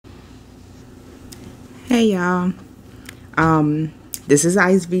Hey y'all, this is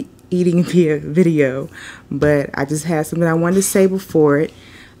Ice eating via video, but I just had something I wanted to say before it.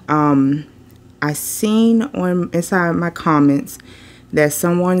 I seen inside my comments that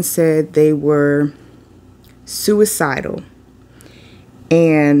someone said they were suicidal,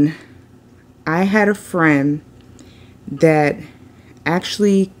 and I had a friend that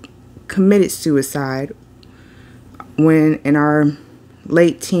actually committed suicide when in our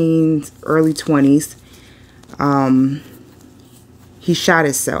late teens, early 20s. He shot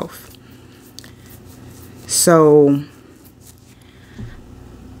himself. So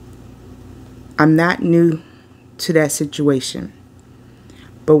I'm not new to that situation.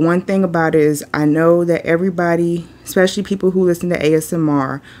 But one thing about it is I know that everybody, especially people who listen to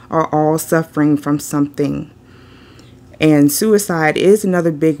ASMR, are all suffering from something. And suicide is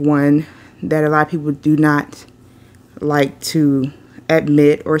another big one that a lot of people do not like to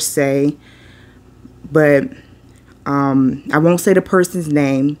admit or say. But I won't say the person's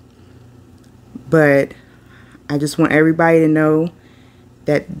name, but I just want everybody to know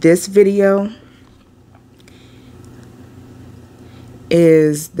that this video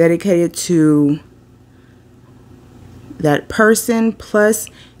is dedicated to that person plus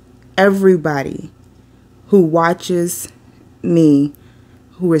everybody who watches me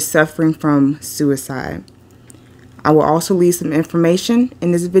who is suffering from suicide. I will also leave some information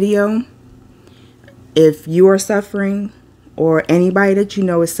in this video. If you are suffering or anybody that you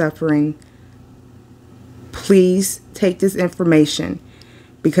know is suffering, please take this information,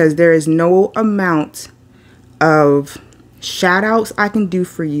 because there is no amount of shout outs I can do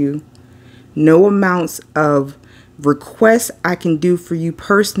for you, no amounts of requests I can do for you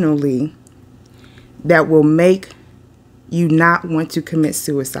personally that will make you not want to commit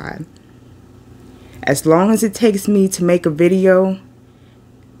suicide. As long as it takes me to make a video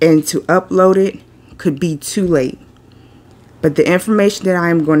and to upload it could be too late. But the information that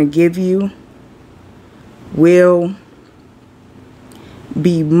I am going to give you will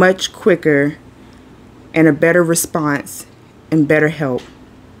be much quicker and a better response and better help.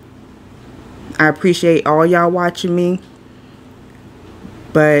 I appreciate all y'all watching me,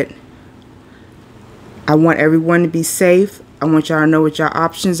 but I want everyone to be safe. I want y'all to know what your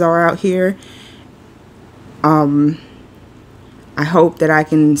options are out here. I hope that I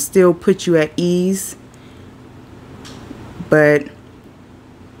can still put you at ease, but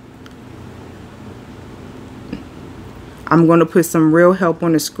I'm going to put some real help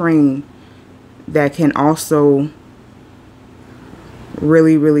on the screen that can also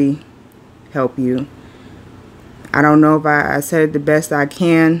really help you. I don't know if I said it the best I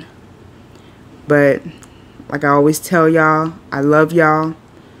can, but like I always tell y'all, I love y'all.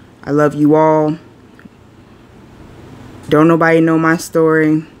 I love you all. Don't nobody know my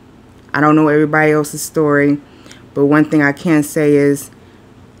story. I don't know everybody else's story. But one thing I can say is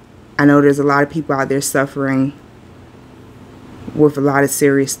I know there's a lot of people out there suffering with a lot of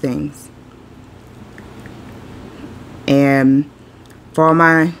serious things. And for all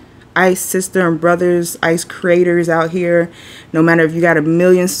my Ice sister and brothers, Ice creators out here, no matter if you got 1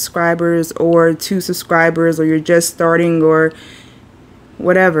 million subscribers or 2 subscribers or you're just starting or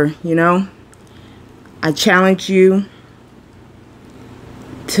whatever, you know, I challenge you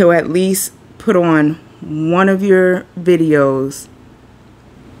to at least put on one of your videos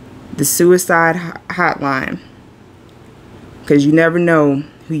the suicide hotline, because you never know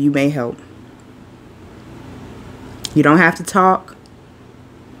who you may help. You don't have to talk.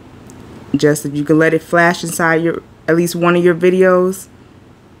 Just if you can let it flash inside your at least one of your videos,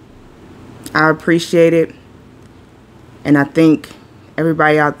 I appreciate it. And I think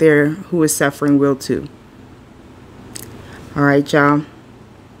everybody out there who is suffering will too. Alright, y'all.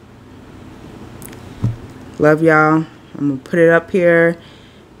 Love y'all. I'm going to put it up here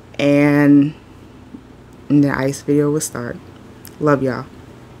and the Ice video will start. Love y'all.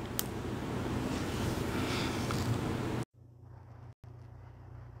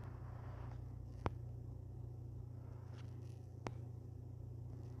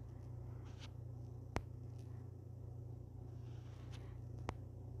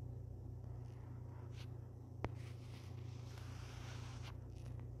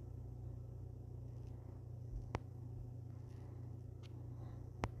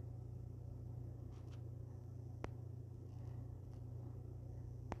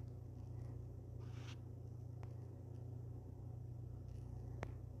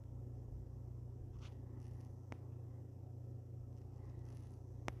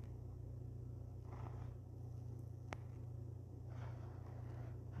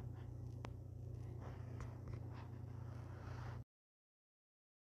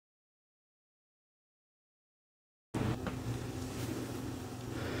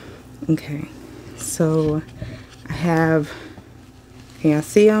 Okay, so I have, can y'all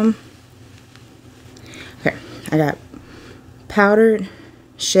see them? Okay, I got powdered,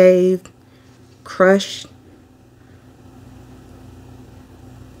 shaved, crushed,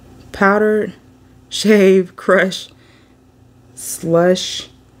 powdered, shaved, crushed, slush,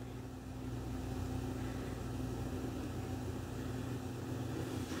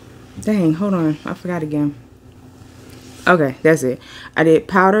 dang, hold on, I forgot again. Okay, that's it. I did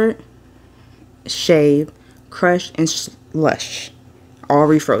powdered, shaved, crushed, and slush, all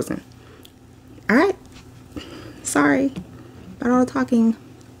refrozen. Alright, sorry about all the talking.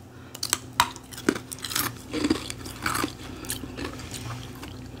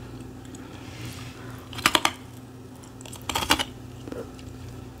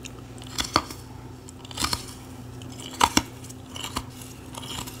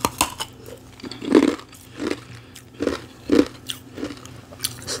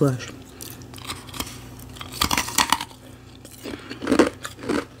 Slush.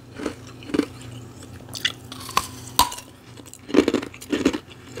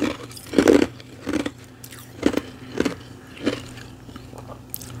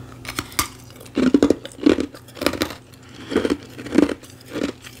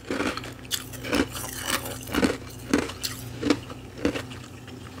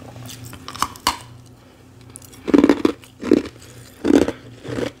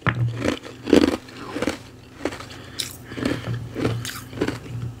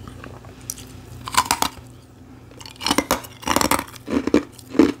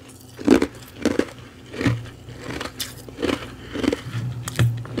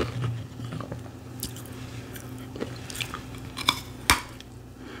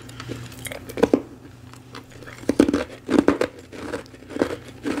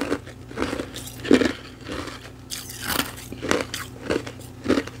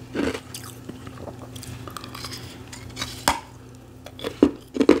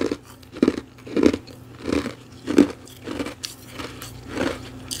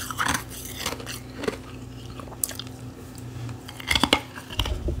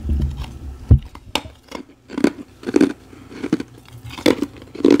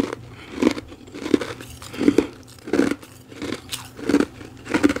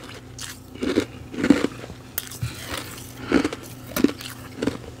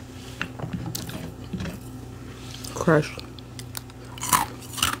 Crushed.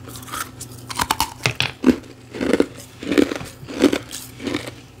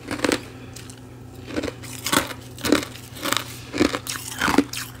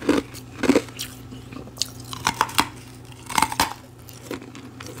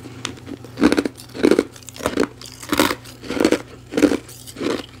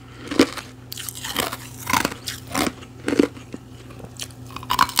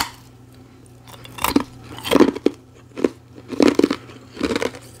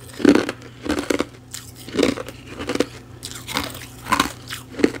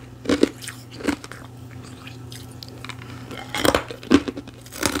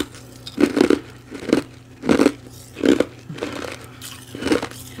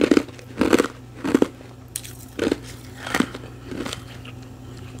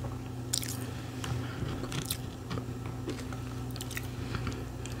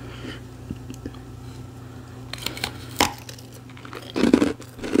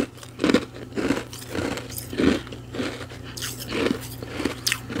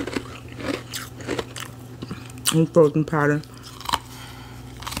 And frozen powder.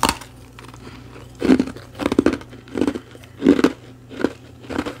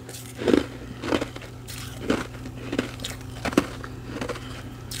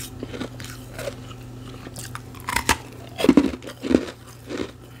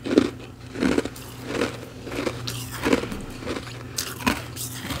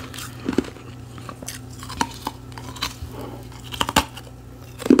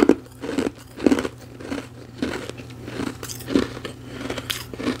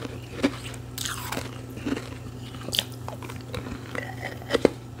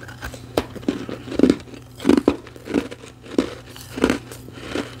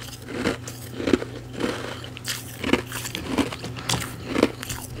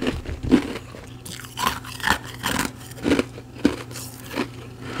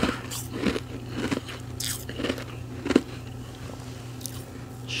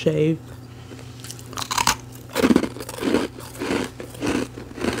 Shave.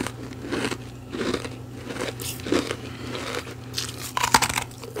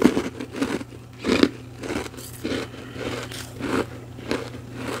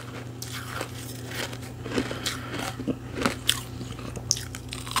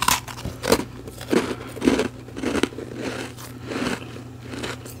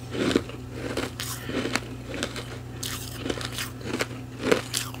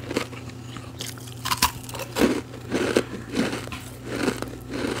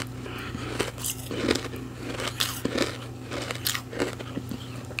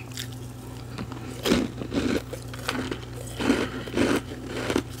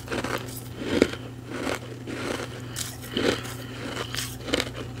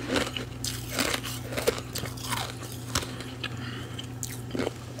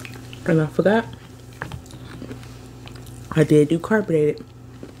 And I forgot, I did do carbonated.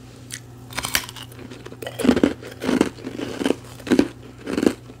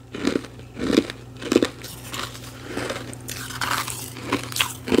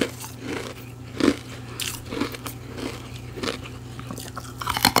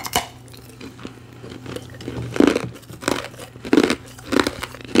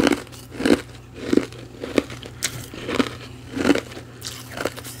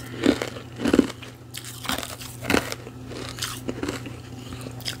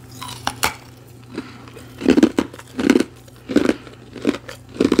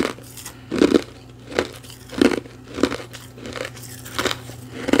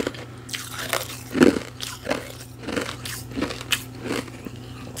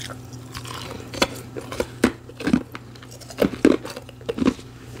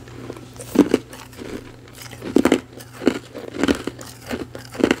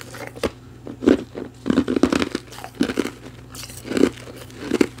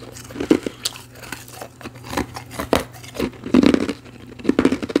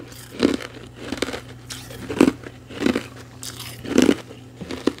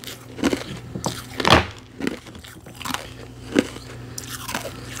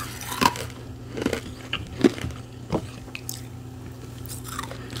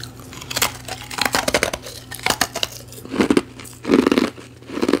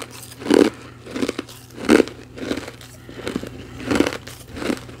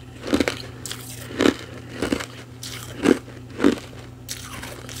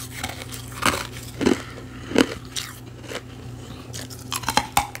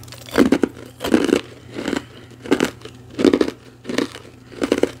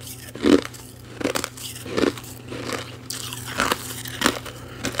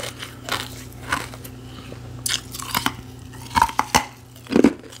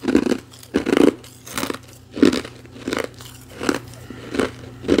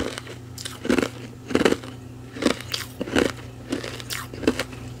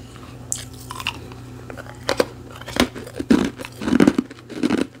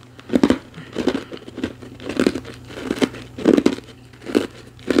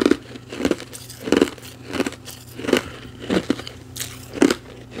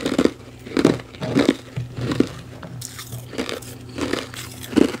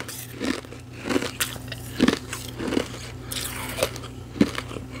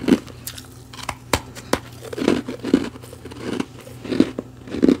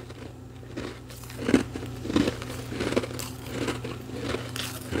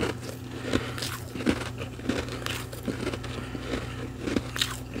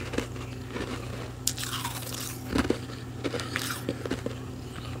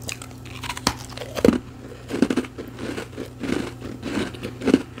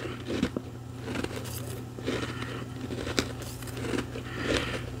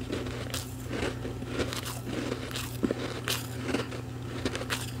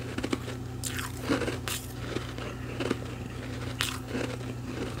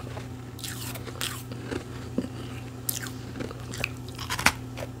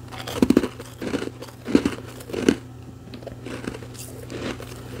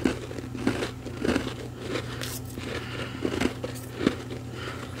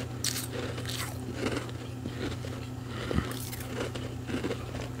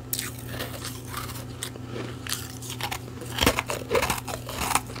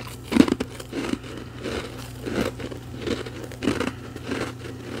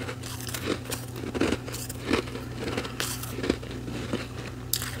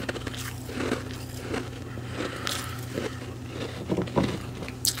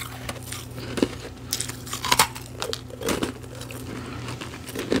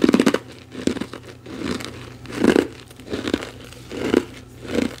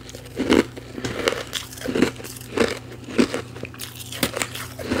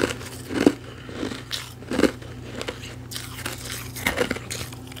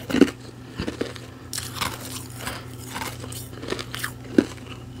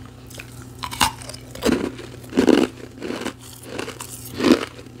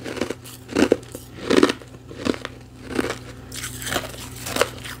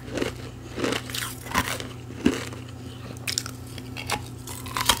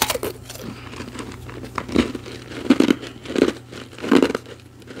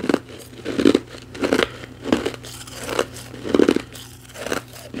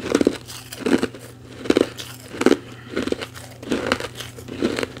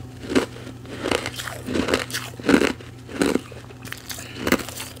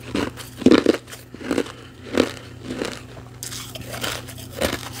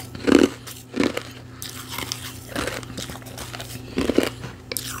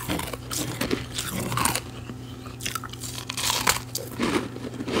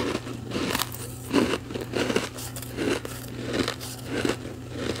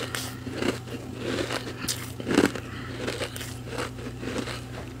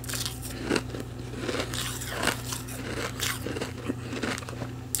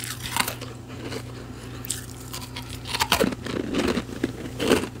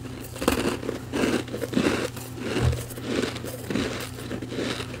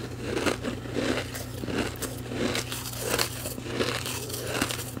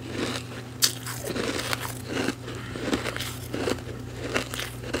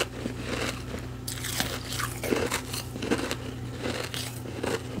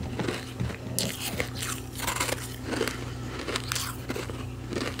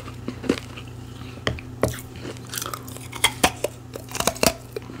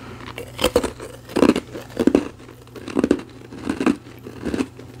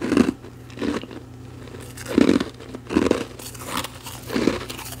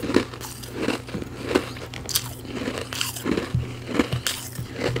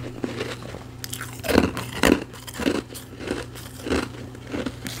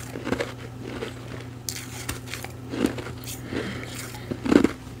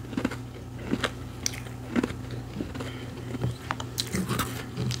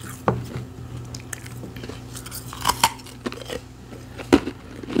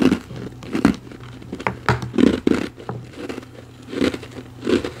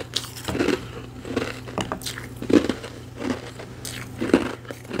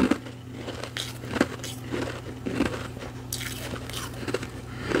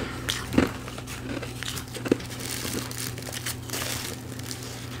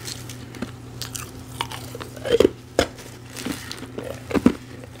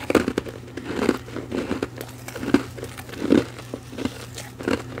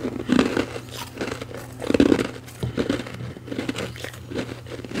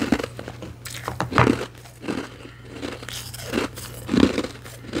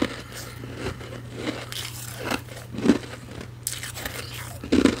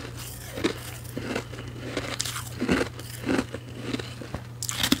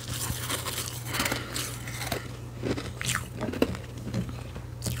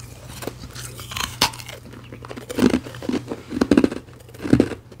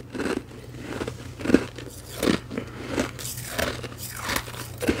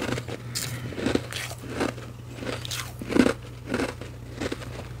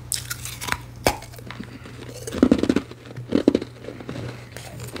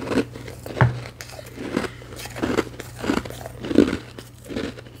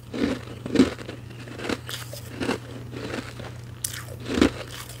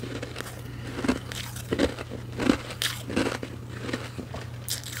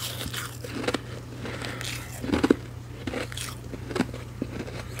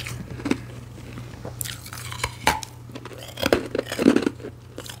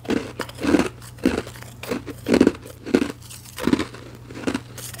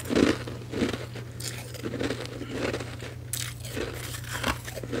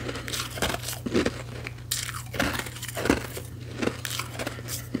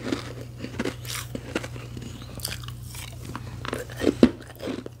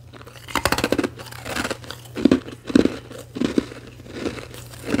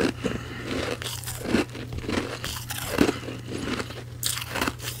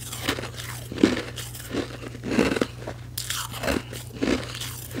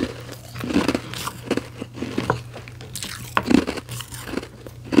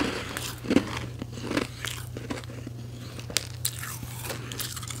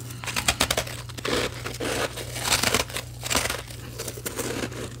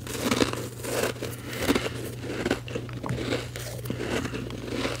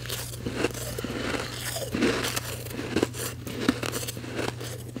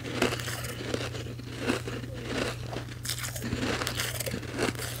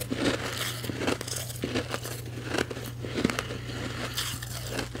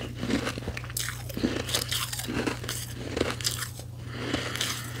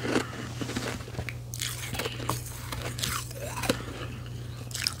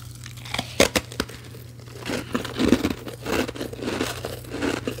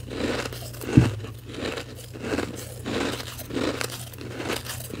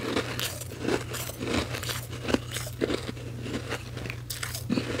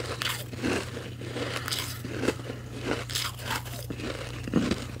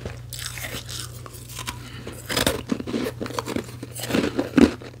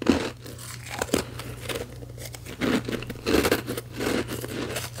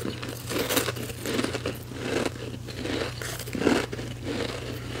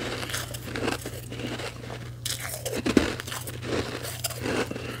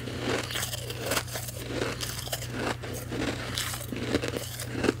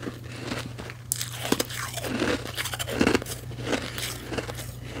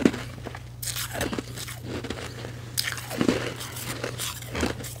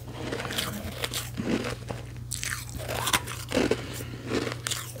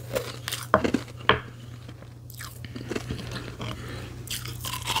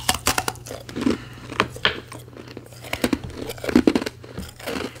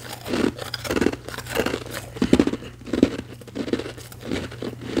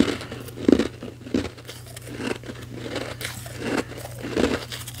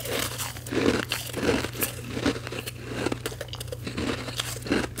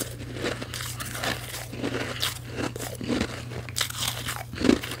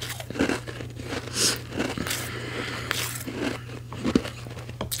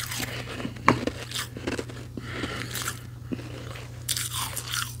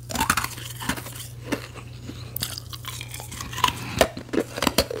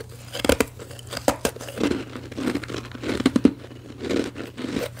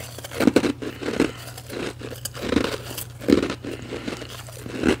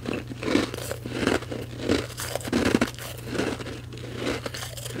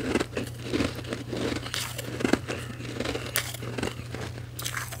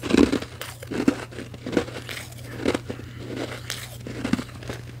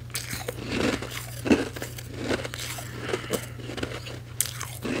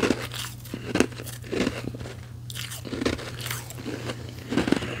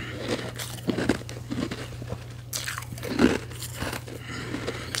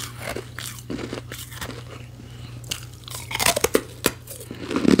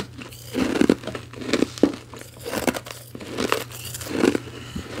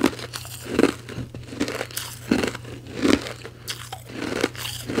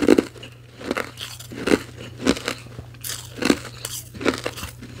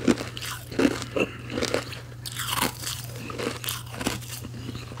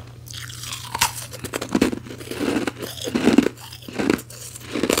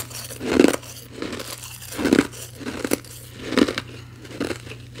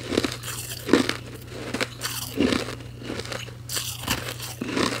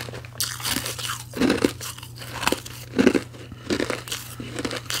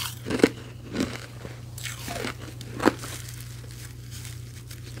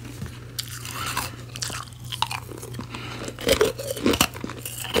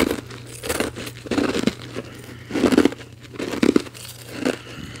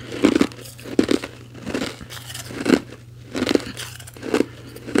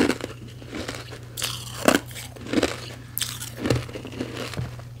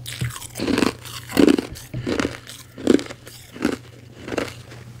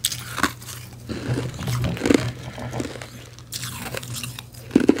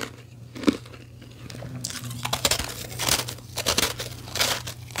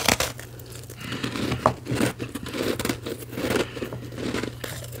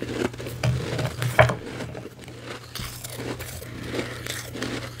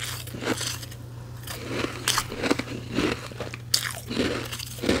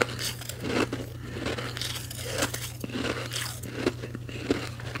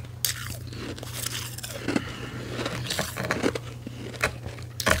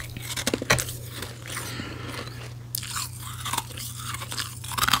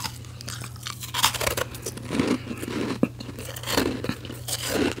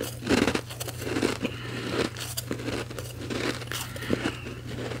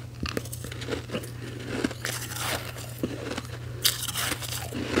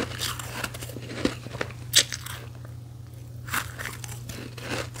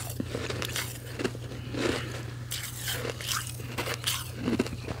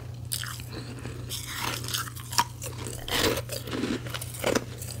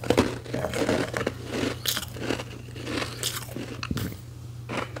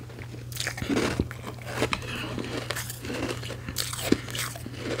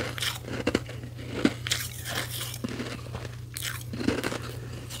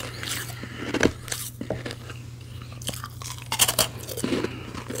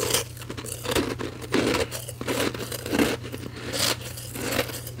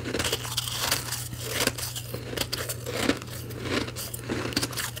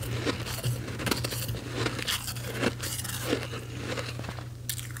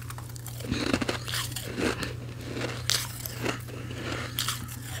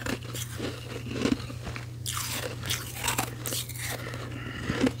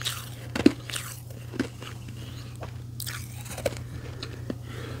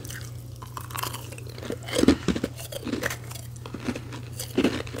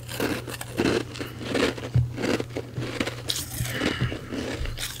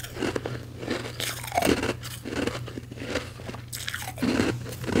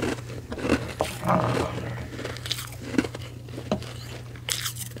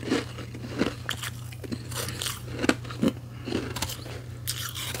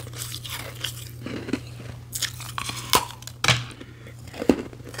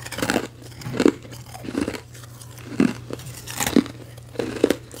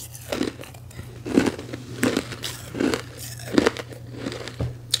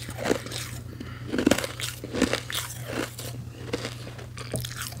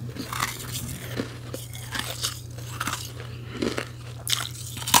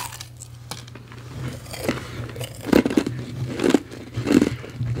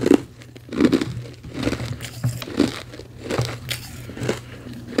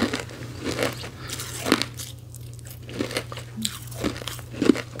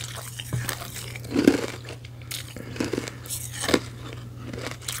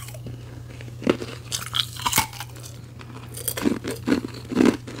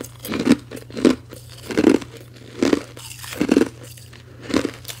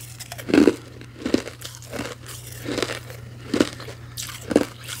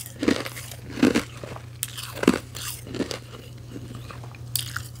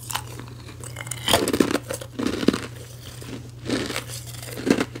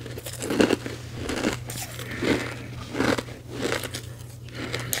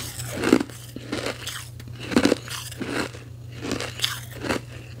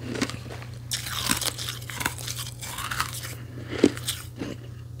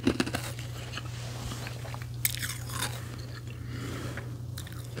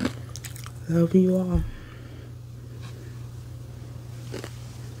 Love you all.